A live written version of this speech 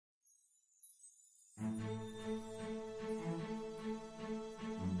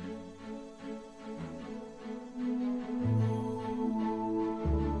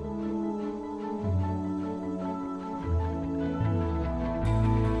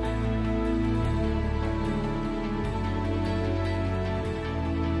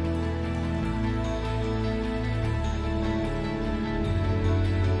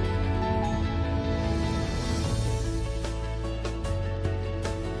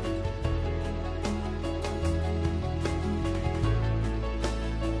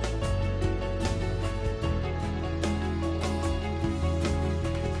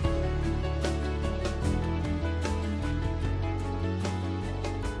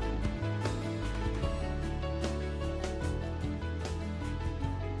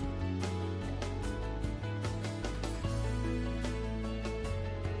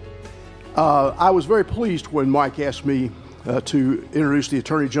I was very pleased when Mike asked me to introduce the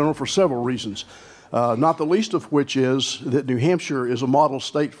Attorney General for several reasons, not the least of which is that New Hampshire is a model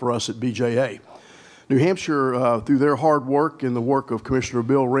state for us at BJA. New Hampshire, through their hard work and the work of Commissioner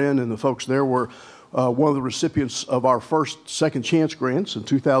Bill Wren and the folks there, were one of the recipients of our first second chance grants in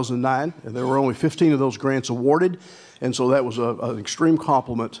 2009, and there were only 15 of those grants awarded, and so that was an extreme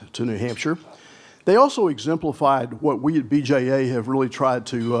compliment to New Hampshire. They also exemplified what we at BJA have really tried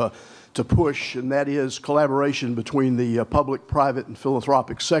to push, and that is collaboration between the public, private, and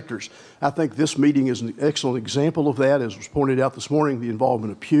philanthropic sectors. I think this meeting is an excellent example of that, as was pointed out this morning, the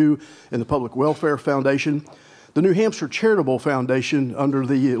involvement of Pew and the Public Welfare Foundation. The New Hampshire Charitable Foundation, under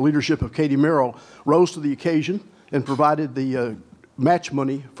the leadership of Katie Merrill, rose to the occasion and provided the match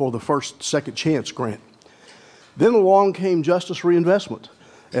money for the first second chance grant. Then along came Justice Reinvestment,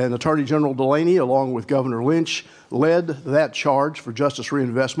 and Attorney General Delaney, along with Governor Lynch, led that charge for Justice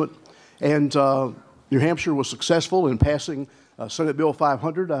Reinvestment. And New Hampshire was successful in passing Senate Bill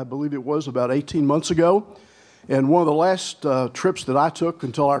 500, I believe it was, about 18 months ago. And one of the last trips that I took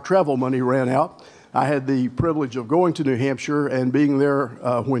until our travel money ran out, I had the privilege of going to New Hampshire and being there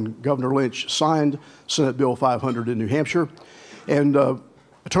when Governor Lynch signed Senate Bill 500 in New Hampshire. And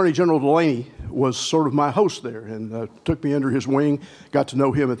Attorney General Delaney was sort of my host there and took me under his wing, got to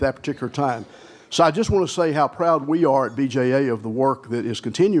know him at that particular time. So I just want to say how proud we are at BJA of the work that is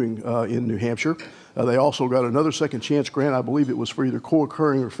continuing in New Hampshire. They also got another second chance grant. I believe it was for either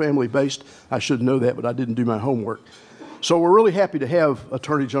co-occurring or family-based. I should know that, but I didn't do my homework. So we're really happy to have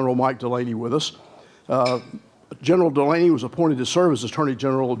Attorney General Mike Delaney with us. General Delaney was appointed to serve as Attorney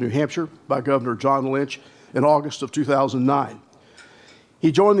General of New Hampshire by Governor John Lynch in August of 2009.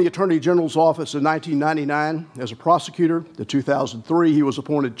 He joined the Attorney General's office in 1999 as a prosecutor. In 2003, he was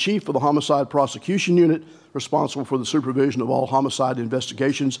appointed Chief of the Homicide Prosecution Unit, responsible for the supervision of all homicide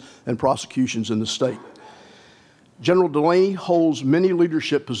investigations and prosecutions in the state. General Delaney holds many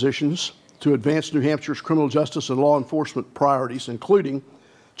leadership positions to advance New Hampshire's criminal justice and law enforcement priorities, including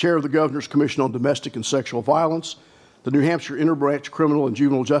Chair of the Governor's Commission on Domestic and Sexual Violence, the New Hampshire Interbranch Criminal and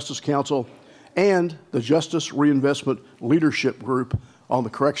Juvenile Justice Council, and the Justice Reinvestment Leadership Group on the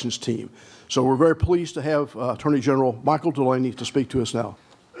corrections team. So we're very pleased to have Attorney General Michael Delaney to speak to us now.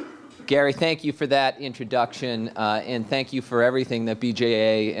 Gary, thank you for that introduction, and thank you for everything that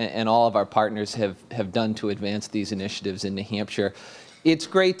BJA and all of our partners have done to advance these initiatives in New Hampshire. It's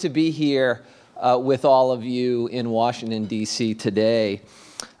great to be here with all of you in Washington, D.C. today.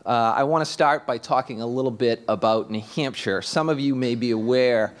 I want to start by talking a little bit about New Hampshire. Some of you may be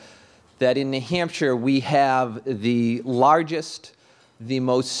aware that in New Hampshire we have the largest, the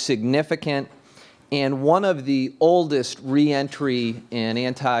most significant, and one of the oldest reentry and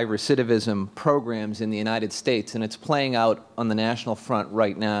anti-recidivism programs in the United States, and it's playing out on the national front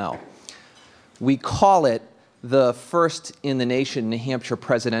right now. We call it the first in the nation New Hampshire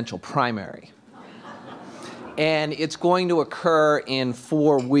presidential primary. And it's going to occur in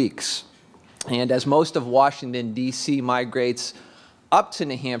 4 weeks. And as most of Washington, D.C. migrates up to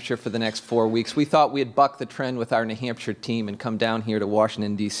New Hampshire for the next 4 weeks, we thought we'd buck the trend with our New Hampshire team and come down here to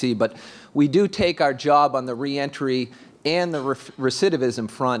Washington, D.C. But we do take our job on the reentry and the recidivism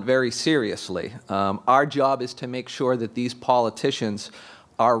front very seriously. Our job is to make sure that these politicians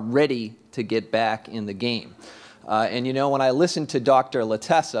are ready to get back in the game. And you know, when I listened to Dr.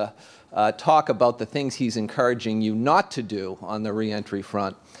 Latessa talk about the things he's encouraging you not to do on the reentry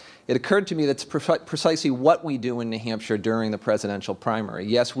front, it occurred to me that's precisely what we do in New Hampshire during the presidential primary.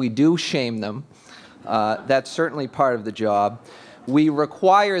 Yes, we do shame them. That's certainly part of the job. We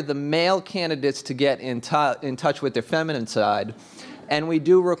require the male candidates to get in touch with their feminine side, and we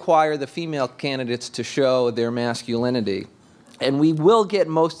do require the female candidates to show their masculinity. And we will get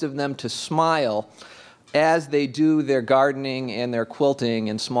most of them to smile as they do their gardening and their quilting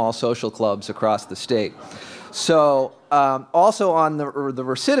in small social clubs across the state. So also on the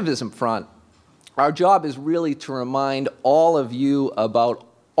recidivism front, our job is really to remind all of you about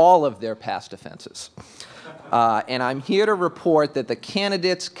all of their past offenses. And I'm here to report that the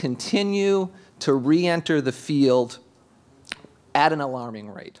candidates continue to re-enter the field at an alarming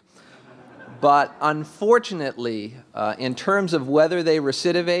rate. But unfortunately, in terms of whether they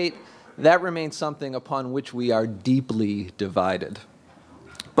recidivate, that remains something upon which we are deeply divided.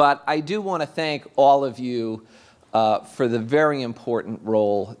 But I do want to thank all of you for the very important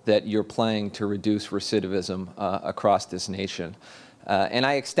role that you're playing to reduce recidivism across this nation. And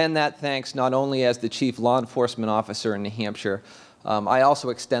I extend that thanks not only as the Chief Law Enforcement Officer in New Hampshire, I also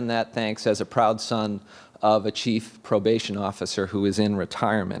extend that thanks as a proud son of a Chief Probation Officer who is in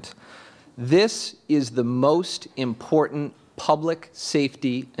retirement. This is the most important public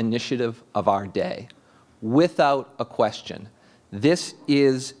safety initiative of our day. Without a question, this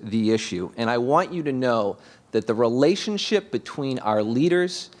is the issue. And I want you to know that the relationship between our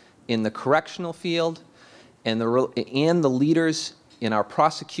leaders in the correctional field and the leaders in our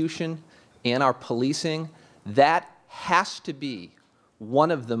prosecution and our policing, that has to be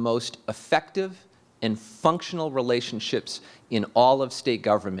one of the most effective and functional relationships in all of state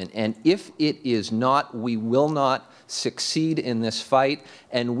government. And if it is not, we will not succeed in this fight,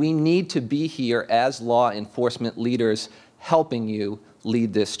 and we need to be here as law enforcement leaders helping you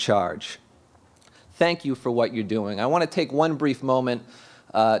lead this charge. Thank you for what you're doing. I want to take one brief moment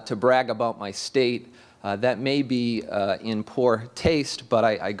to brag about my state. That may be in poor taste, but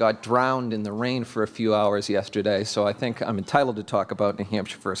I got drowned in the rain for a few hours yesterday, so I think I'm entitled to talk about New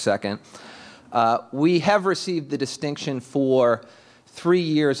Hampshire for a second. We have received the distinction for 3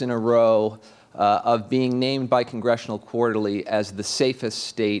 years in a row of being named by Congressional Quarterly as the safest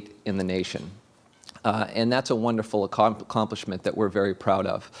state in the nation. And that's a wonderful accomplishment that we're very proud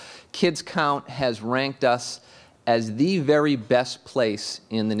of. Kids Count has ranked us as the very best place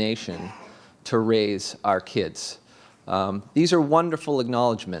in the nation to raise our kids. These are wonderful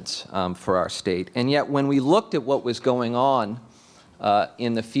acknowledgments for our state. And yet when we looked at what was going on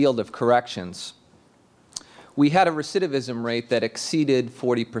in the field of corrections, we had a recidivism rate that exceeded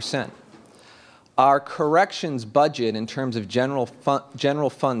 40%. Our corrections budget in terms of general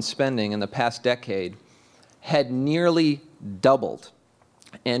fund spending in the past decade had nearly doubled,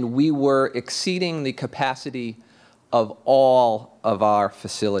 and we were exceeding the capacity of all of our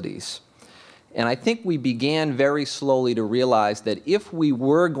facilities. And I think we began very slowly to realize that if we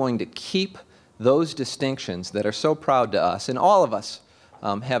were going to keep those distinctions that are so proud to us, and all of us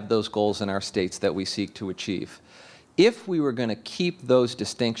have those goals in our states that we seek to achieve, if we were going to keep those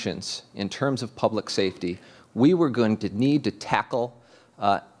distinctions in terms of public safety, we were going to need to tackle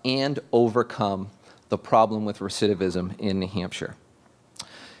and overcome the problem with recidivism in New Hampshire.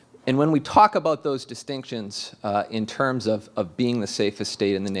 And when we talk about those distinctions in terms of being the safest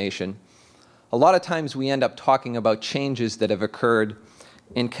state in the nation, a lot of times we end up talking about changes that have occurred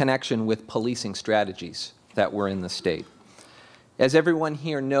in connection with policing strategies that were in the state. As everyone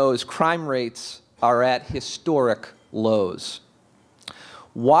here knows, crime rates are at historic lows.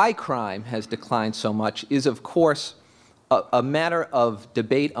 Why crime has declined so much is, of course, a matter of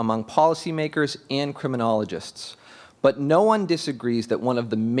debate among policymakers and criminologists. But no one disagrees that one of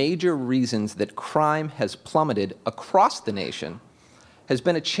the major reasons that crime has plummeted across the nation has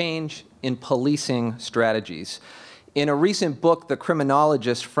been a change in policing strategies. In a recent book, the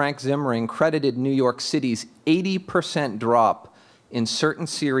criminologist Frank Zimmering credited New York City's 80% drop in certain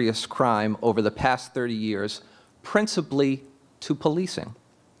serious crime over the past 30 years, principally to policing.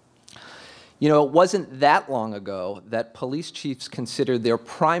 You know, it wasn't that long ago that police chiefs considered their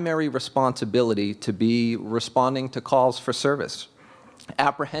primary responsibility to be responding to calls for service,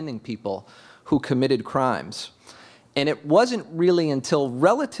 apprehending people who committed crimes. And it wasn't really until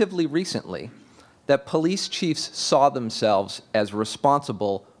relatively recently that police chiefs saw themselves as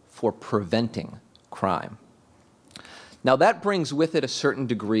responsible for preventing crime. Now that brings with it a certain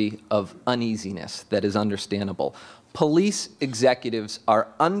degree of uneasiness that is understandable. Police executives are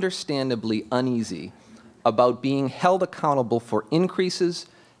understandably uneasy about being held accountable for increases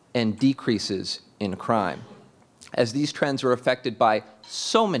and decreases in crime, as these trends are affected by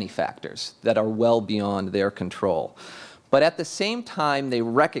so many factors that are well beyond their control. But at the same time, they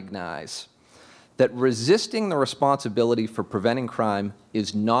recognize that resisting the responsibility for preventing crime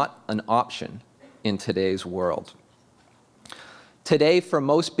is not an option in today's world. Today, for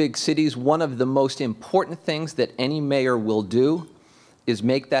most big cities, one of the most important things that any mayor will do is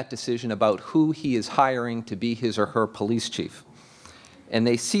make that decision about who he is hiring to be his or her police chief. And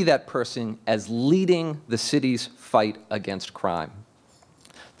they see that person as leading the city's fight against crime.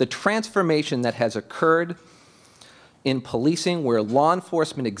 The transformation that has occurred in policing, where law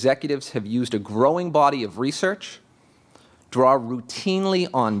enforcement executives have used a growing body of research, draw routinely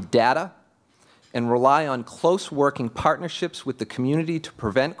on data, and rely on close working partnerships with the community to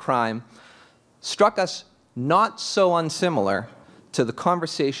prevent crime, struck us not so unsimilar to the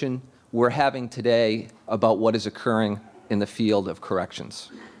conversation we're having today about what is occurring in the field of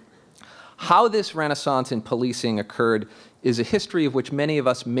corrections. How this renaissance in policing occurred is a history of which many of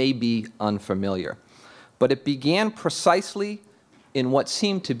us may be unfamiliar. But it began precisely in what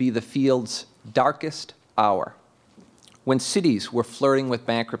seemed to be the field's darkest hour, when cities were flirting with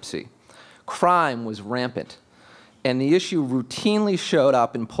bankruptcy, crime was rampant, and the issue routinely showed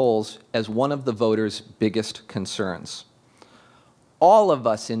up in polls as one of the voters' biggest concerns. All of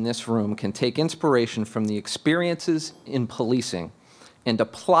us in this room can take inspiration from the experiences in policing and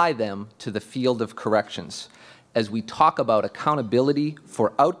apply them to the field of corrections as we talk about accountability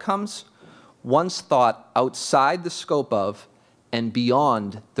for outcomes once thought outside the scope of and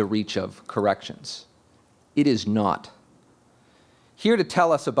beyond the reach of corrections. It is not. Here to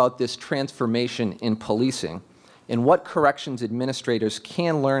tell us about this transformation in policing and what corrections administrators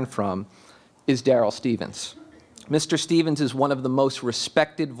can learn from is Darrel Stephens. Mr. Stephens is one of the most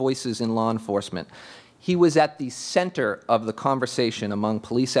respected voices in law enforcement. He was at the center of the conversation among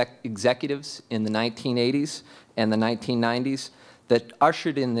police executives in the 1980s and the 1990s that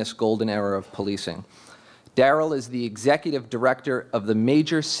ushered in this golden era of policing. Darrel is the executive director of the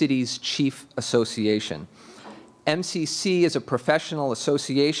Major Cities Chief Association. MCC is a professional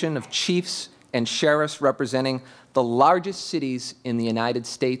association of chiefs and sheriffs representing the largest cities in the United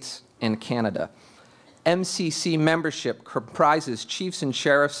States and Canada. MCC membership comprises chiefs and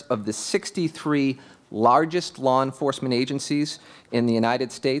sheriffs of the 63 largest law enforcement agencies in the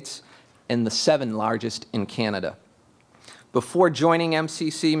United States and the 7 largest in Canada. Before joining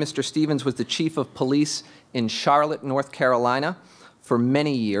MCC, Mr. Stephens was the chief of police in Charlotte, North Carolina for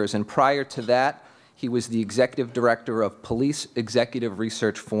many years, and prior to that, he was the executive director of Police Executive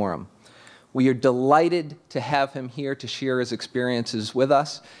Research Forum. We are delighted to have him here to share his experiences with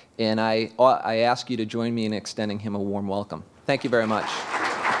us, and I ask you to join me in extending him a warm welcome. Thank you very much.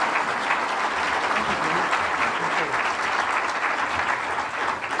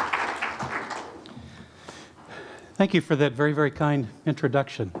 Thank you for that very, very kind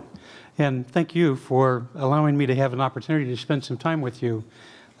introduction. And thank you for allowing me to have an opportunity to spend some time with you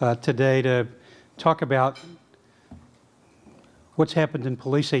today to talk about what's happened in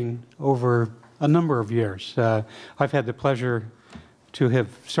policing over a number of years. I've had the pleasure to have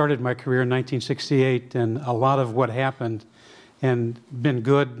started my career in 1968, and a lot of what happened and been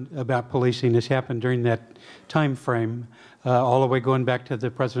good about policing has happened during that time frame, all the way going back to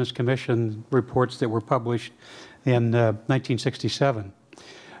the President's Commission reports that were published in 1967.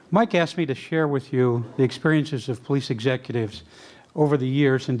 Mike asked me to share with you the experiences of police executives over the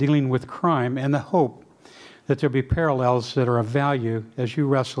years in dealing with crime and the hope that there'll be parallels that are of value as you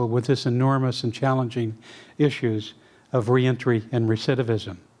wrestle with this enormous and challenging issues of reentry and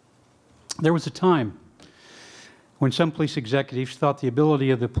recidivism. There was a time when some police executives thought the ability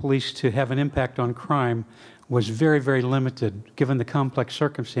of the police to have an impact on crime was very, very limited, given the complex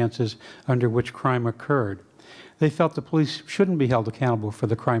circumstances under which crime occurred. They felt the police shouldn't be held accountable for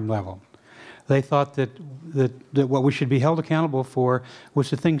the crime level. They thought that what we should be held accountable for was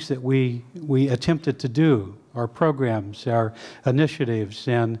the things that we attempted to do, our programs, our initiatives,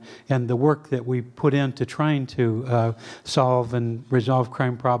 and the work that we put into trying to solve and resolve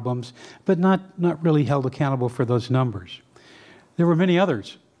crime problems, but not really held accountable for those numbers. There were many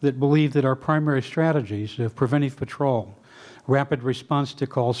others that believed that our primary strategies of preventive patrol, rapid response to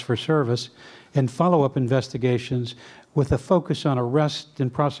calls for service, and follow-up investigations with a focus on arrest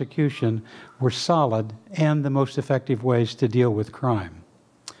and prosecution were solid and the most effective ways to deal with crime.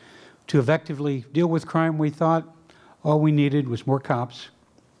 To effectively deal with crime, we thought all we needed was more cops,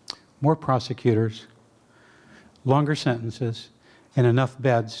 more prosecutors, longer sentences, and enough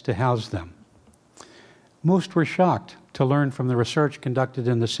beds to house them. Most were shocked to learn from the research conducted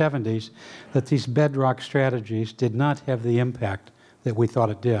in the 70s that these bedrock strategies did not have the impact that we thought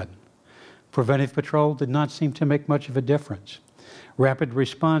it did. Preventive patrol did not seem to make much of a difference. Rapid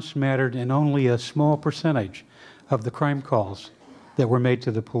response mattered in only a small percentage of the crime calls that were made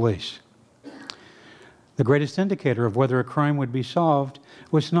to the police. The greatest indicator of whether a crime would be solved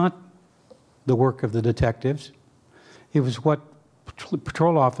was not the work of the detectives. It was what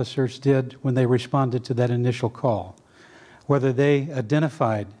patrol officers did when they responded to that initial call, whether they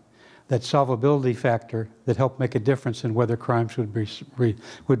identified that solvability factor that helped make a difference in whether crimes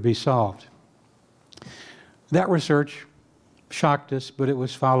would be solved. That research shocked us, but it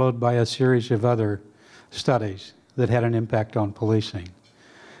was followed by a series of other studies that had an impact on policing.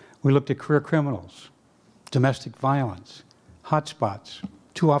 We looked at career criminals, domestic violence, hotspots,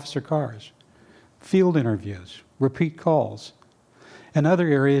 2-officer cars, field interviews, repeat calls, and other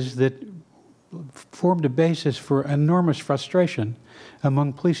areas that formed a basis for enormous frustration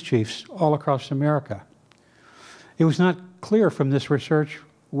among police chiefs all across America. It was not clear from this research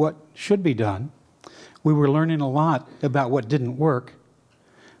what should be done. We were learning a lot about what didn't work,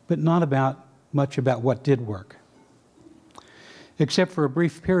 but not much about what did work. Except for a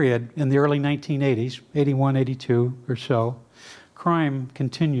brief period in the early 1980s, 81, 82 or so, crime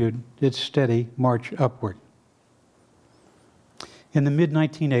continued its steady march upward. In the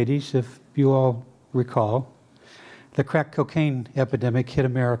mid-1980s, if you all recall, the crack cocaine epidemic hit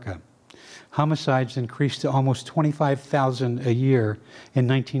America. Homicides increased to almost 25,000 a year in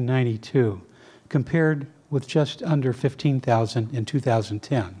 1992, compared with just under 15,000 in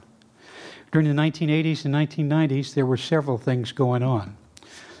 2010. During the 1980s and 1990s, there were several things going on.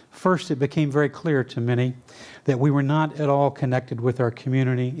 First, it became very clear to many that we were not at all connected with our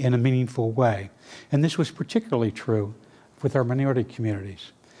community in a meaningful way. And this was particularly true with our minority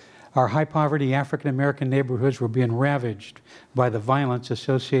communities. Our high-poverty African-American neighborhoods were being ravaged by the violence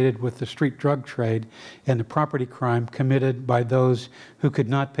associated with the street drug trade and the property crime committed by those who could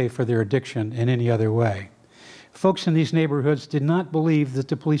not pay for their addiction in any other way. Folks in these neighborhoods did not believe that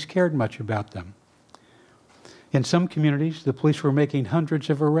the police cared much about them. In some communities, the police were making hundreds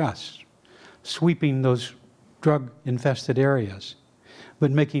of arrests, sweeping those drug-infested areas,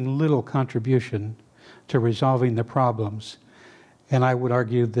 but making little contribution to resolving the problems, and I would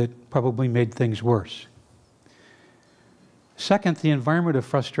argue that probably made things worse. Second, the environment of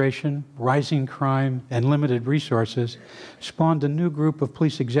frustration, rising crime, and limited resources spawned a new group of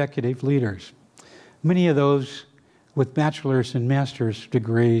police executive leaders, many of those with bachelor's and master's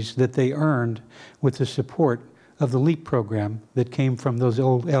degrees that they earned with the support of the LEAP program that came from those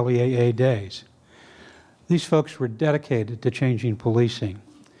old LEAA days. These folks were dedicated to changing policing.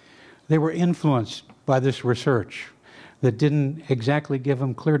 They were influenced by this research that didn't exactly give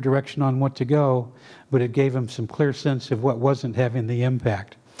them clear direction on what to go, but it gave them some clear sense of what wasn't having the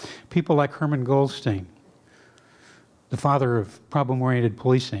impact. People like Herman Goldstein, the father of problem-oriented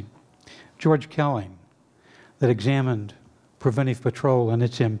policing, George Kelling, that examined preventive patrol and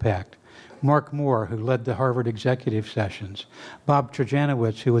its impact, Mark Moore, who led the Harvard executive sessions, Bob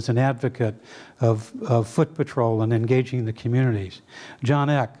Trajanowicz, who was an advocate of foot patrol and engaging the communities, John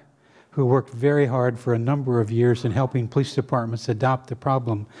Eck, who worked very hard for a number of years in helping police departments adopt the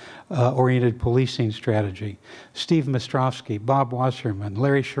problem-oriented policing strategy, Steve Mostrovsky, Bob Wasserman,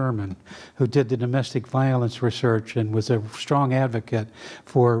 Larry Sherman, who did the domestic violence research and was a strong advocate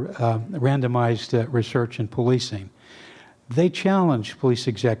for randomized research in policing. They challenged police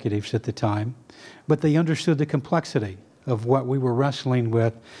executives at the time, but they understood the complexity of what we were wrestling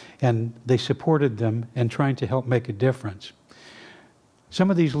with, and they supported them in trying to help make a difference. Some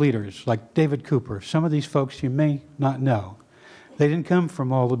of these leaders, like David Cooper, some of these folks you may not know, they didn't come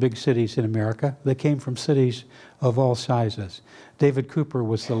from all the big cities in America. They came from cities of all sizes. David Cooper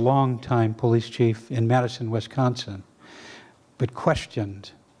was the longtime police chief in Madison, Wisconsin, but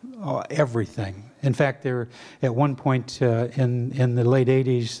questioned everything. In fact, there, at one point in the late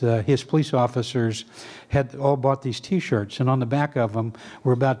 80s, his police officers had all bought these T-shirts, and on the back of them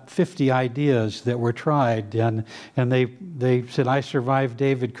were about 50 ideas that were tried, and they said, "I survived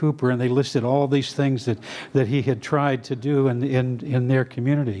David Cooper," and they listed all these things that he had tried to do in their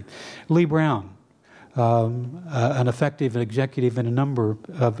community. Lee Brown, an effective executive in a number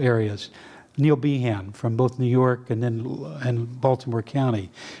of areas. Neil Behan from both New York and Baltimore County.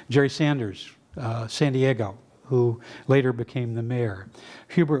 Jerry Sanders, San Diego, who later became the mayor.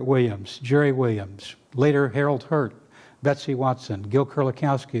 Hubert Williams, Jerry Williams, later Harold Hurt, Betsy Watson, Gil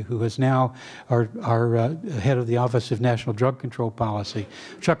Kurlikowski, who is now our head of the Office of National Drug Control Policy,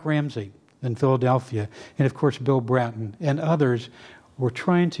 Chuck Ramsey in Philadelphia, and of course Bill Bratton, and others were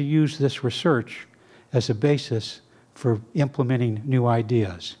trying to use this research as a basis for implementing new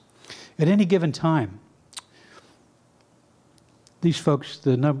ideas. At any given time, these folks,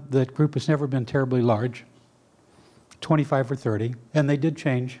 that group has never been terribly large, 25 or 30, and they did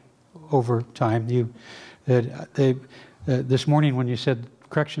change over time. This morning when you said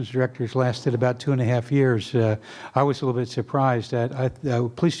corrections directors lasted about 2.5 years, I was a little bit surprised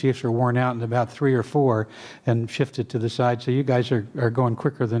that police chiefs are worn out in about 3 or 4 and shifted to the side, so you guys are going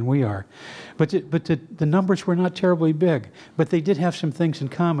quicker than we are. But the numbers were not terribly big, but they did have some things in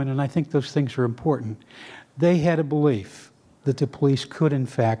common, and I think those things are important. They had a belief that the police could, in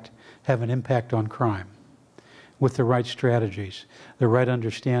fact, have an impact on crime with the right strategies, the right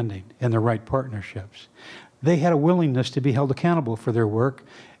understanding, and the right partnerships. They had a willingness to be held accountable for their work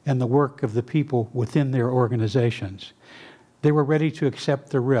and the work of the people within their organizations. They were ready to accept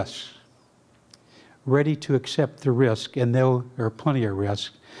the risks, and there are plenty of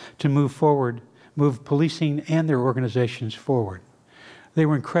risks, to move forward, move policing and their organizations forward. They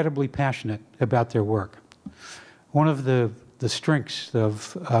were incredibly passionate about their work. One of the strengths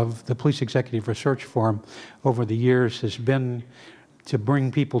of the Police Executive Research Forum over the years has been to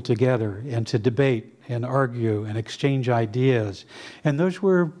bring people together and to debate and argue and exchange ideas. And those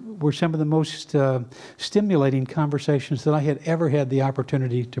were some of the most stimulating conversations that I had ever had the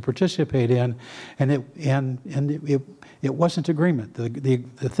opportunity to participate in. And It wasn't agreement.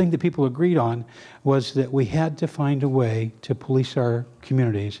 The thing that people agreed on was that we had to find a way to police our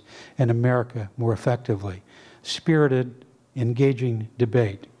communities and America more effectively. Spirited, engaging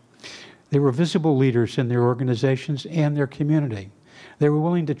debate. They were visible leaders in their organizations and their community. They were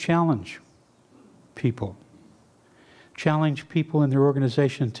willing to challenge people in their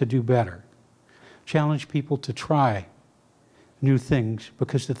organization to do better, challenge people to try new things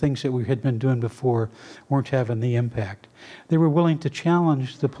because the things that we had been doing before weren't having the impact. They were willing to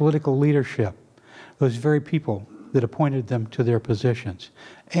challenge the political leadership, those very people that appointed them to their positions,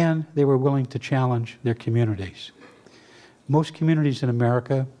 and they were willing to challenge their communities. Most communities in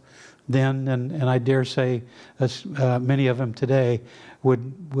America then, and I dare say many of them today,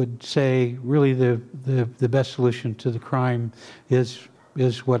 would say really the best solution to the crime is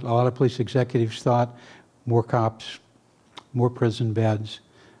what a lot of police executives thought: more cops, more prison beds,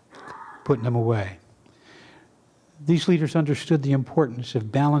 putting them away. These leaders understood the importance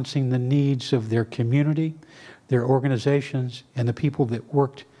of balancing the needs of their community, their organizations, and the people that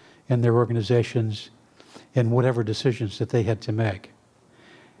worked in their organizations in whatever decisions that they had to make.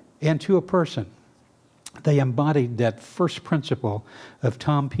 And to a person, they embodied that first principle of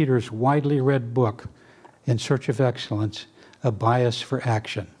Tom Peters' widely read book, In Search of Excellence, A Bias for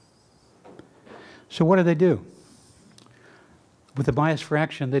Action. So what did they do? With the bias for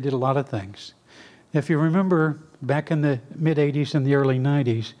action, they did a lot of things. If you remember, back in the mid-'80s and the early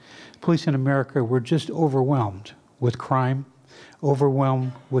 '90s, police in America were just overwhelmed with crime,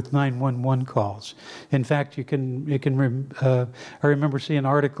 overwhelmed with 911 calls. In fact, I remember seeing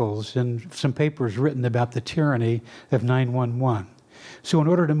articles and some papers written about the tyranny of 911. So in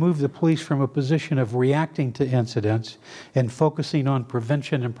order to move the police from a position of reacting to incidents and focusing on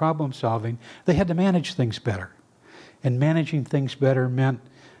prevention and problem solving, they had to manage things better. And managing things better meant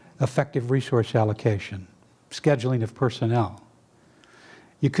effective resource allocation, scheduling of personnel.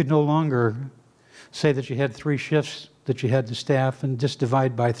 You could no longer say that you had 3 shifts that you had to staff and just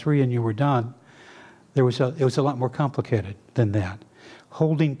divide by 3 and you were done. It was a lot more complicated than that.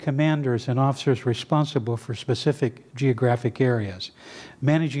 Holding commanders and officers responsible for specific geographic areas.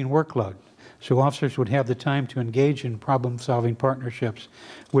 Managing workload, so officers would have the time to engage in problem-solving partnerships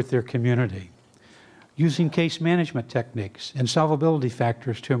with their community. Using case management techniques and solvability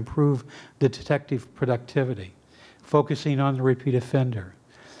factors to improve the detective productivity. Focusing on the repeat offender.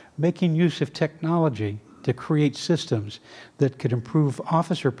 Making use of technology to create systems that could improve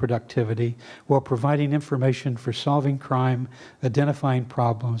officer productivity while providing information for solving crime, identifying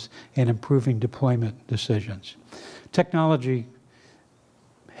problems, and improving deployment decisions. Technology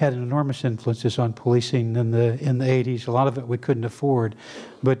had enormous influences on policing in the '80s. A lot of it we couldn't afford,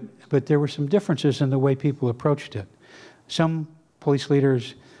 but there were some differences in the way people approached it. Some police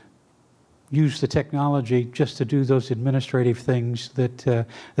leaders used the technology just to do those administrative things that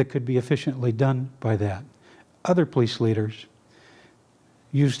could be efficiently done by that. Other police leaders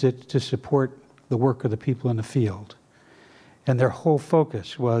used it to support the work of the people in the field. And their whole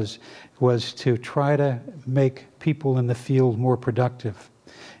focus was to try to make people in the field more productive.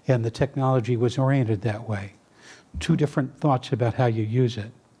 And the technology was oriented that way. 2 different thoughts about how you use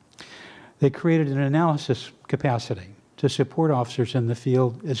it. They created an analysis capacity to support officers in the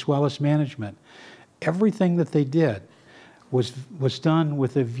field as well as management. Everything that they did was done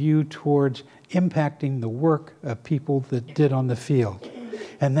with a view towards impacting the work of people that did on the field.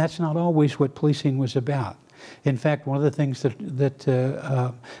 And that's not always what policing was about. In fact, one of the things that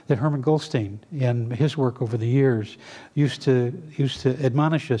Herman Goldstein, in his work over the years, used to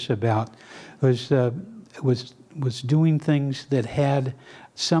admonish us about was doing things that had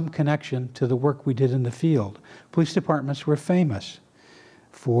some connection to the work we did in the field. Police departments were famous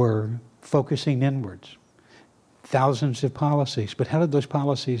for focusing inwards. Thousands of policies, but how did those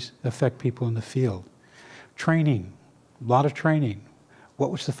policies affect people in the field? Training, a lot of training.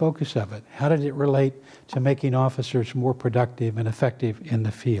 What was the focus of it? How did it relate to making officers more productive and effective in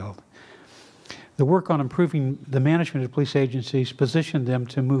the field? The work on improving the management of police agencies positioned them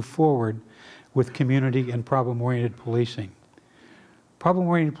to move forward with community and problem-oriented policing.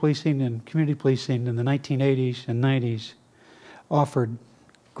 Problem-oriented policing and community policing in the 1980s and 90s offered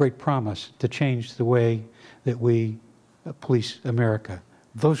great promise to change the way that we police America.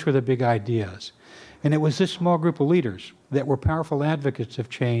 Those were the big ideas. And it was this small group of leaders that were powerful advocates of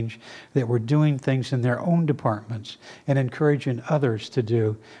change, that were doing things in their own departments and encouraging others to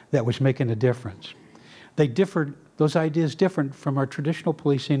do, that was making a difference. They differed, those ideas differed from our traditional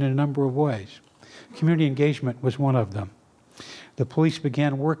policing in a number of ways. Community engagement was one of them. The police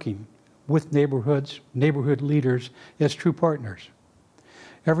began working with neighborhood leaders as true partners.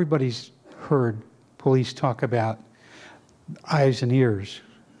 Everybody's heard police talk about eyes and ears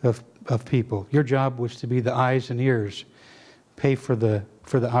of people. Your job was to be the eyes and ears, pay for the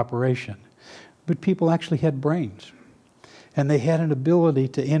operation. But people actually had brains, and they had an ability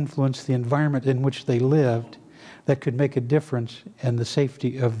to influence the environment in which they lived that could make a difference in the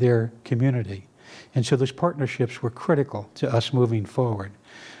safety of their community. And so those partnerships were critical to us moving forward.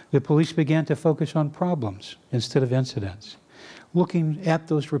 The police began to focus on problems instead of incidents, looking at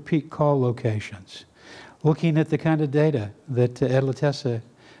those repeat call locations, looking at the kind of data that Ed Latessa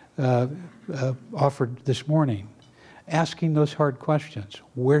offered this morning, asking those hard questions.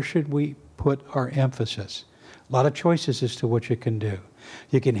 Where should we put our emphasis? A lot of choices as to what you can do.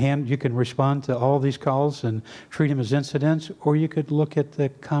 You can respond to all these calls and treat them as incidents, or you could look at the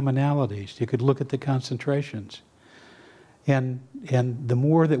commonalities. You could look at the concentrations. And the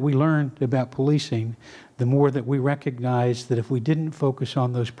more that we learned about policing, the more that we recognized that if we didn't focus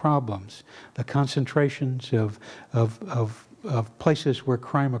on those problems, the concentrations of places where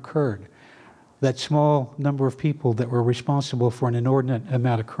crime occurred, that small number of people that were responsible for an inordinate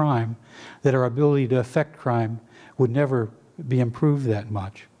amount of crime, that our ability to affect crime would never be improved that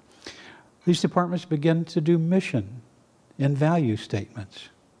much. These departments begin to do mission and value statements.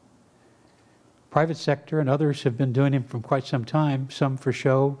 Private sector and others have been doing them for quite some time, some for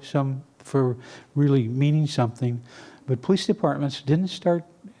show, some for really meaning something. But police departments didn't start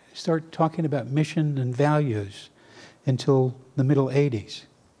talking about mission and values until the middle 80s.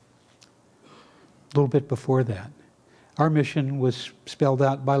 A little bit before that. Our mission was spelled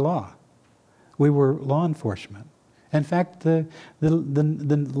out by law. We were law enforcement. In fact, the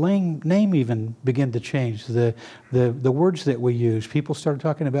name even began to change. The words that we use, people started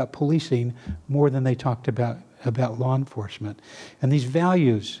talking about policing more than they talked about law enforcement. And these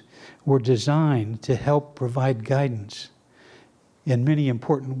values were designed to help provide guidance in many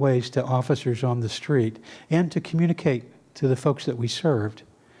important ways to officers on the street and to communicate to the folks that we served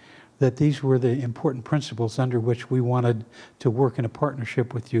that these were the important principles under which we wanted to work in a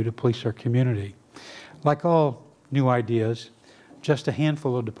partnership with you to police our community. Like all new ideas, just a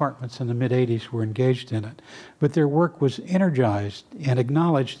handful of departments in the mid-'80s were engaged in it, but their work was energized and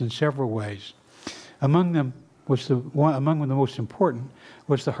acknowledged in several ways. Among the most important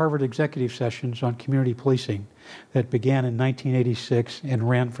was the Harvard Executive Sessions on Community Policing that began in 1986 and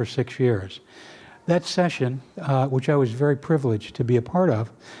ran for 6 years. That session, which I was very privileged to be a part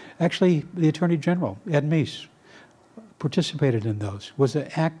of, actually the Attorney General, Ed Meese, participated in those, was an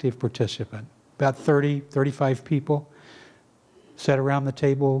active participant. About 30, 35 people sat around the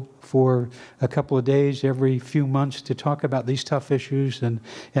table for a couple of days every few months to talk about these tough issues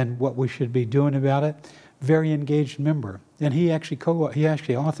and what we should be doing about it. Very engaged member. And he actually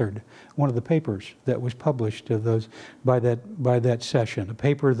authored one of the papers that was published of those by that session, a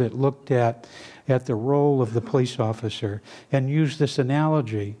paper that looked at the role of the police officer and used this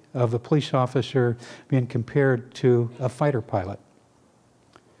analogy of a police officer being compared to a fighter pilot.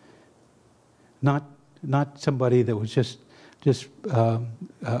 Not somebody that was just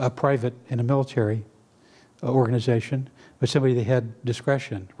a private in a military organization, but somebody that had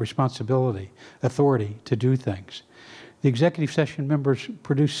discretion, responsibility, authority to do things. The executive session members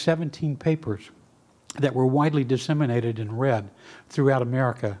produced 17 papers that were widely disseminated and read throughout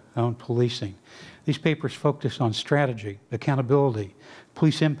America on policing. These papers focus on strategy, accountability,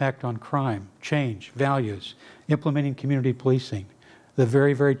 police impact on crime, change, values, implementing community policing, the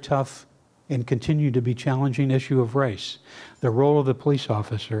very, very tough and continue to be challenging issue of race, the role of the police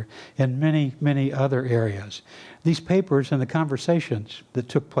officer, and many, many other areas. These papers and the conversations that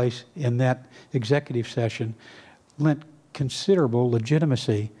took place in that executive session lent considerable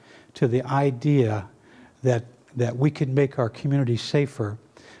legitimacy to the idea that we could make our community safer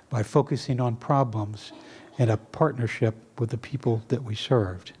by focusing on problems in a partnership with the people that we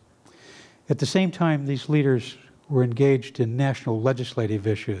served. At the same time, these leaders were engaged in national legislative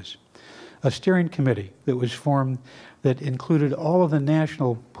issues. A steering committee that was formed that included all of the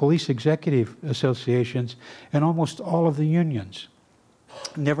national police executive associations and almost all of the unions.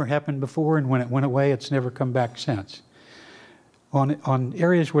 Never happened before, and when it went away, it's never come back since. On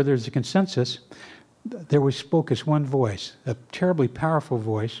areas where there's a consensus, there was spoke as one voice, a terribly powerful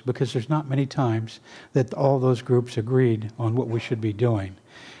voice, because there's not many times that all those groups agreed on what we should be doing.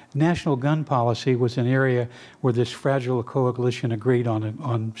 National gun policy was an area where this fragile coalition agreed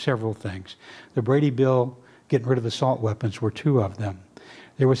on several things. The Brady Bill, getting rid of assault weapons, were two of them.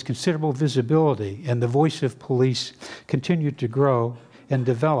 There was considerable visibility, and the voice of police continued to grow and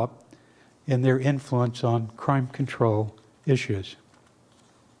develop in their influence on crime control issues.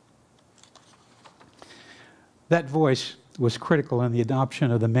 That voice was critical in the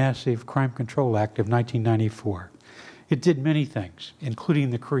adoption of the massive Crime Control Act of 1994. It did many things,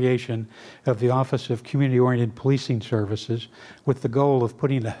 including the creation of the Office of Community-Oriented Policing Services with the goal of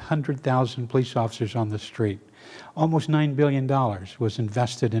putting 100,000 police officers on the street. Almost $9 billion was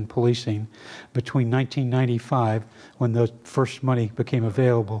invested in policing between 1995, when the first money became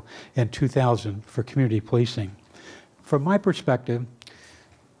available, and 2000 for community policing. From my perspective,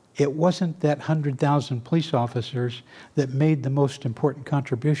 it wasn't that 100,000 police officers that made the most important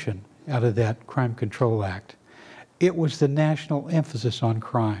contribution out of that Crime Control Act. It was the national emphasis on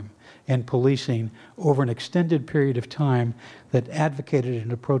crime and policing over an extended period of time that advocated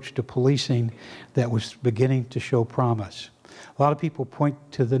an approach to policing that was beginning to show promise. A lot of people point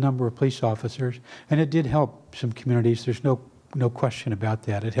to the number of police officers, and it did help some communities. There's no question about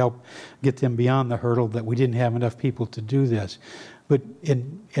that. It helped get them beyond the hurdle that we didn't have enough people to do this. But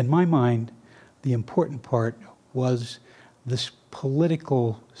in my mind, the important part was this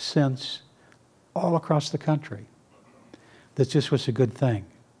political sense all across the country that this was a good thing.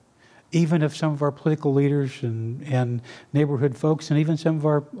 Even if some of our political leaders and neighborhood folks and even some of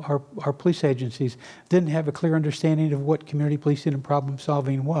our police agencies didn't have a clear understanding of what community policing and problem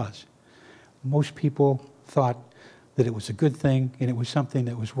solving was, most people thought that it was a good thing and it was something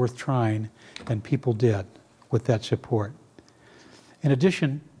that was worth trying, and people did with that support. In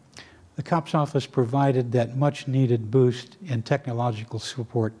addition, the COPS office provided that much needed boost in technological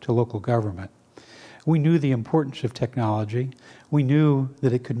support to local government. We knew the importance of technology. We knew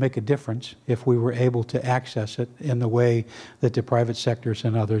that it could make a difference if we were able to access it in the way that the private sectors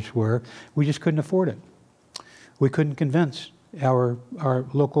and others were. We just couldn't afford it. We couldn't convince our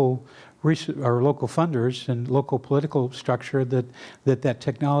local funders and local political structure that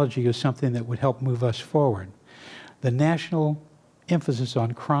technology is something that would help move us forward. The national emphasis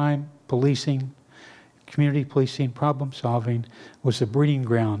on crime, policing, community policing, problem solving was a breeding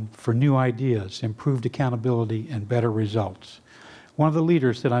ground for new ideas, improved accountability, and better results. One of the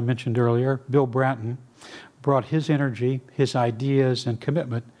leaders that I mentioned earlier, Bill Bratton, brought his energy, his ideas, and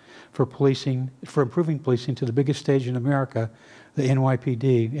commitment for improving policing to the biggest stage in America, the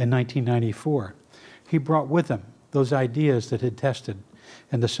NYPD, in 1994. He brought with him those ideas that had tested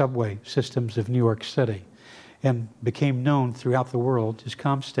in the subway systems of New York City and became known throughout the world as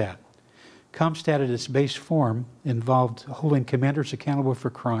CompStat. CompStat at its base form involved holding commanders accountable for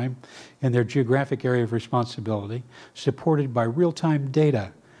crime in their geographic area of responsibility, supported by real-time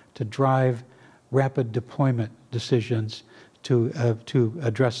data to drive rapid deployment decisions to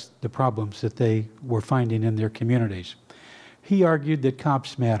address the problems that they were finding in their communities. He argued that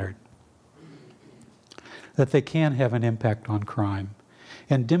cops mattered, that they can have an impact on crime,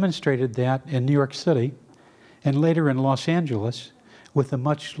 and demonstrated that in New York City and later in Los Angeles, with a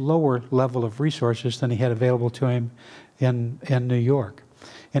much lower level of resources than he had available to him in New York.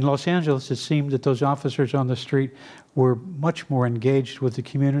 In Los Angeles, it seemed that those officers on the street were much more engaged with the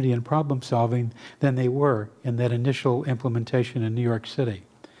community and problem solving than they were in that initial implementation in New York City.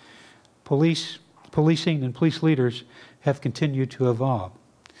 Policing and police leaders have continued to evolve.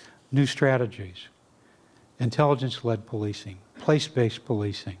 New strategies, intelligence-led policing, place-based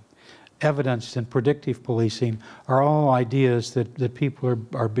policing, evidence and predictive policing are all ideas that people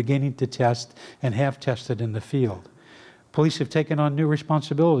are beginning to test and have tested in the field. Police have taken on new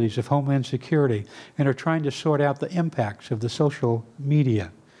responsibilities of homeland security and are trying to sort out the impacts of the social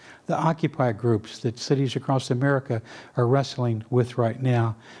media, the Occupy groups that cities across America are wrestling with right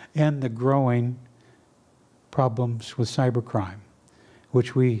now, and the growing problems with cybercrime,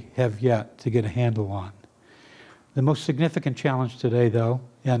 which we have yet to get a handle on. The most significant challenge today, though,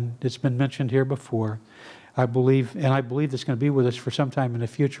 and it's been mentioned here before, I believe it's going to be with us for some time in the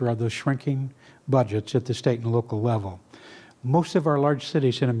future, are those shrinking budgets at the state and local level. Most of our large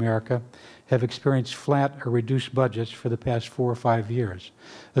cities in America have experienced flat or reduced budgets for the past 4 or 5 years.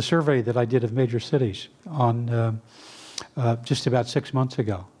 A survey that I did of major cities on just about 6 months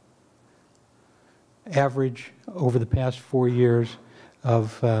ago, average over the past 4 years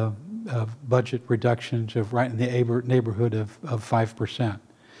of budget reductions of right in the neighborhood of 5%.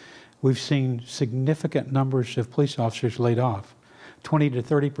 We've seen significant numbers of police officers laid off, 20 to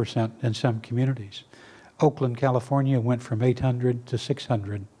 30% in some communities. Oakland, California went from 800 to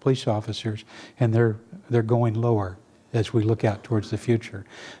 600 police officers, and they're going lower as we look out towards the future.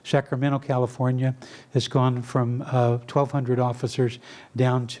 Sacramento, California has gone from 1,200 officers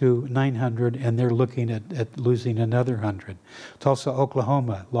down to 900, and they're looking at losing another 100. Tulsa,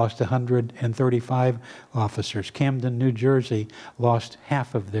 Oklahoma lost 135 officers. Camden, New Jersey lost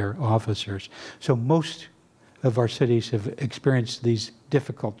half of their officers. So most of our cities have experienced these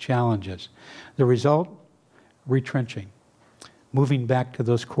difficult challenges. The result? Retrenching. moving back to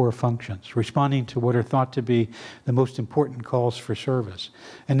those core functions, responding to what are thought to be the most important calls for service,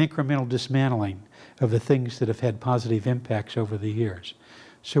 an incremental dismantling of the things that have had positive impacts over the years.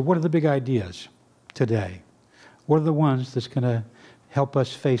 So what are the big ideas today? What are the ones that's going to help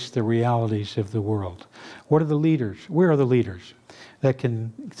us face the realities of the world? What are the leaders? Where are the leaders that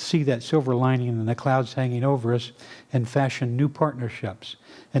can see that silver lining in the clouds hanging over us and fashion new partnerships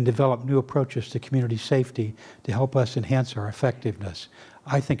and develop new approaches to community safety to help us enhance our effectiveness?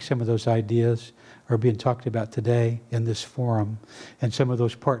 I think some of those ideas are being talked about today in this forum, and some of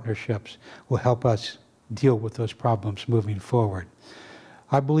those partnerships will help us deal with those problems moving forward.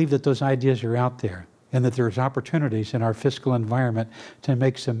 I believe that those ideas are out there, and that there's opportunities in our fiscal environment to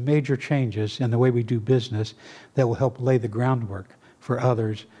make some major changes in the way we do business that will help lay the groundwork for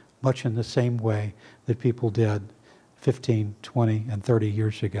others, much in the same way that people did 15, 20, and 30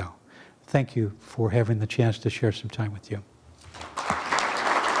 years ago. Thank you for having the chance to share some time with you.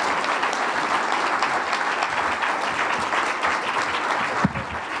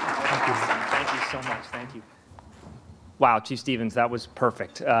 Thank you so much. Thank you. Wow, Chief Stephens, that was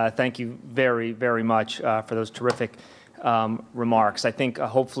perfect. Thank you very, very much for those terrific remarks. I think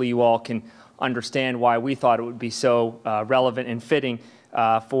hopefully you all can understand why we thought it would be so relevant and fitting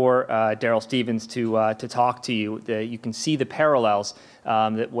for Darrel Stephens to talk to you. You can see the parallels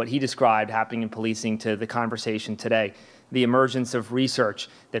that what he described happening in policing to the conversation today. The emergence of research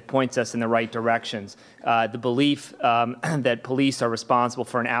that points us in the right directions, the belief that police are responsible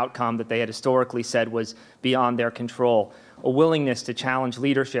for an outcome that they had historically said was beyond their control, a willingness to challenge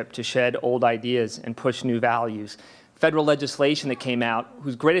leadership to shed old ideas and push new values. Federal legislation that came out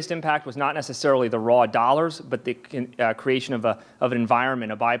whose greatest impact was not necessarily the raw dollars, but the creation of an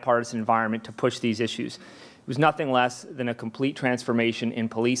environment, a bipartisan environment to push these issues. It was nothing less than a complete transformation in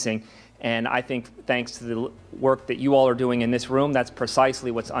policing. And I think thanks to the work that you all are doing in this room, that's precisely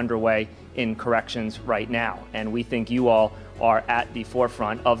what's underway in corrections right now. And we think you all are at the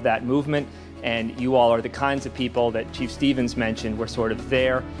forefront of that movement. And you all are the kinds of people that Chief Stephens mentioned were sort of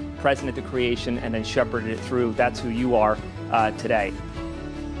there, present at the creation, and then shepherded it through. That's who you are today.